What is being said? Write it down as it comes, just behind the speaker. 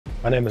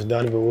My name is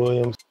Donovan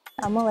Williams.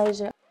 I'm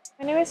Malaysia.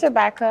 My name is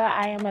Rebecca.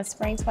 I am a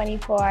Spring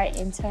 24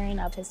 intern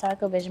of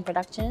Hiztorical Vision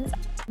Productions.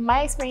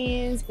 My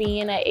experience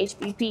being an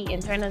HBP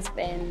intern has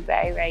been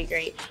very, very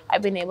great.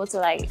 I've been able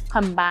to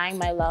combine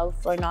my love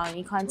for not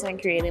only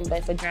content creating,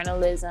 but for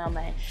journalism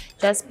and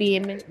just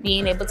being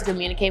able to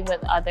communicate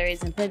with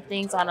others and put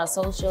things on a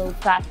social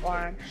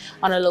platform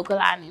on a local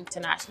and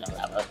international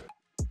level.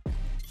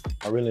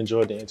 I really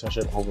enjoyed the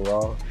internship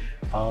overall.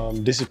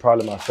 This is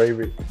probably my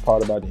favorite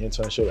part about the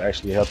internship,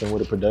 actually helping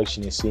with the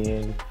production and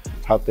seeing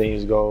how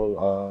things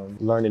go,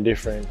 learning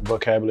different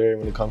vocabulary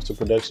when it comes to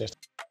production.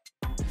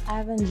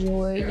 I've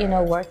enjoyed,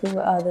 working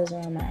with others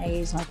around my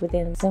age, like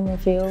within similar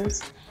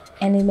fields.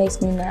 And it makes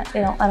me not,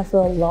 I don't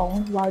feel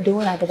alone while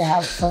doing it. I get to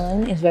have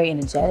fun. It's very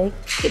energetic.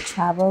 I get to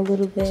travel a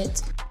little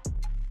bit.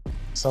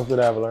 Something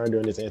that I've learned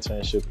during this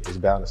internship is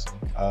balancing.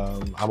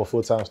 I'm a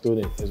full-time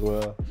student as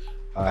well.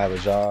 I have a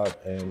job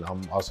and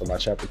I'm also my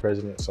chapter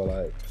president. So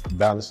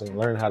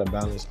learning how to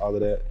balance all of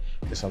that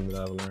is something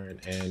that I've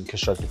learned, and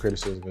constructive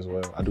criticism as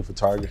well. I do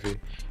photography.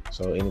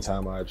 So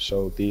anytime I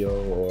show Theo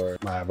or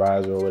my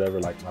advisor or whatever,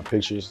 like my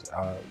pictures,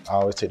 I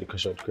always take the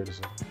constructive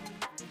criticism.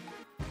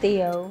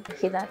 Theo,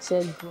 he's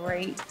actually a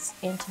great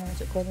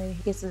internship coordinator.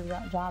 He gets his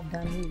job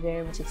done. He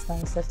very much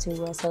explains stuff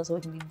to us, so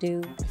what we can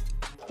do.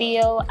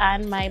 Theo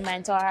and my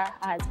mentor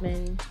has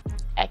been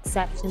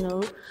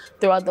exceptional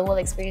throughout the whole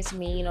experience for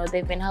me.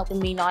 They've been helping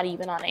me not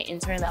even on an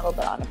intern level,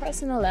 but on a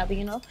personal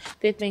level.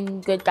 They've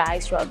been good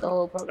guys throughout the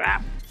whole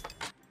program.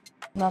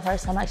 My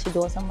first time actually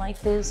doing something like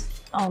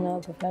this on a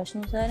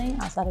professional setting,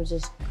 outside of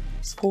just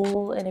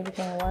school and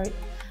everything at work,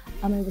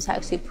 I'm able to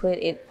actually put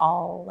it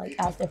all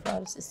out there for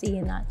others to see,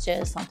 and not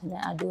just something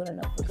that I do in a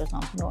notebook or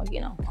something, or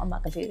on my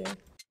computer.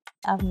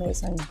 I've made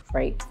some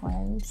great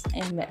friends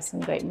and met some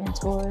great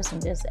mentors,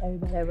 and just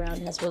everybody around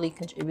me has really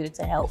contributed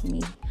to help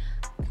me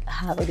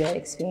have a great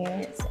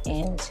experience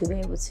and to be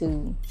able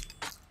to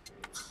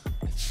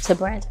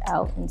branch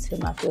out into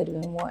my field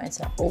even more, and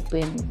to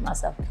open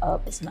myself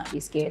up and to not be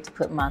scared to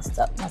put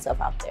myself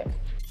out there.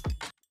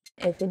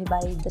 If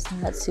anybody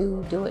decides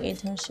to do an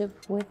internship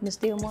with Ms.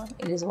 Theomore,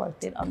 it is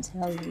worth it. I'm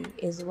telling you,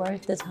 it's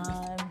worth the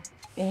time,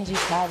 energy,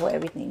 travel,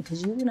 everything,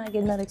 because you will not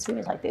get another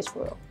experience like this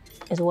for real.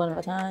 It's one of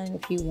a kind.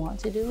 If you want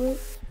to do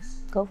it,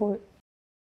 go for it.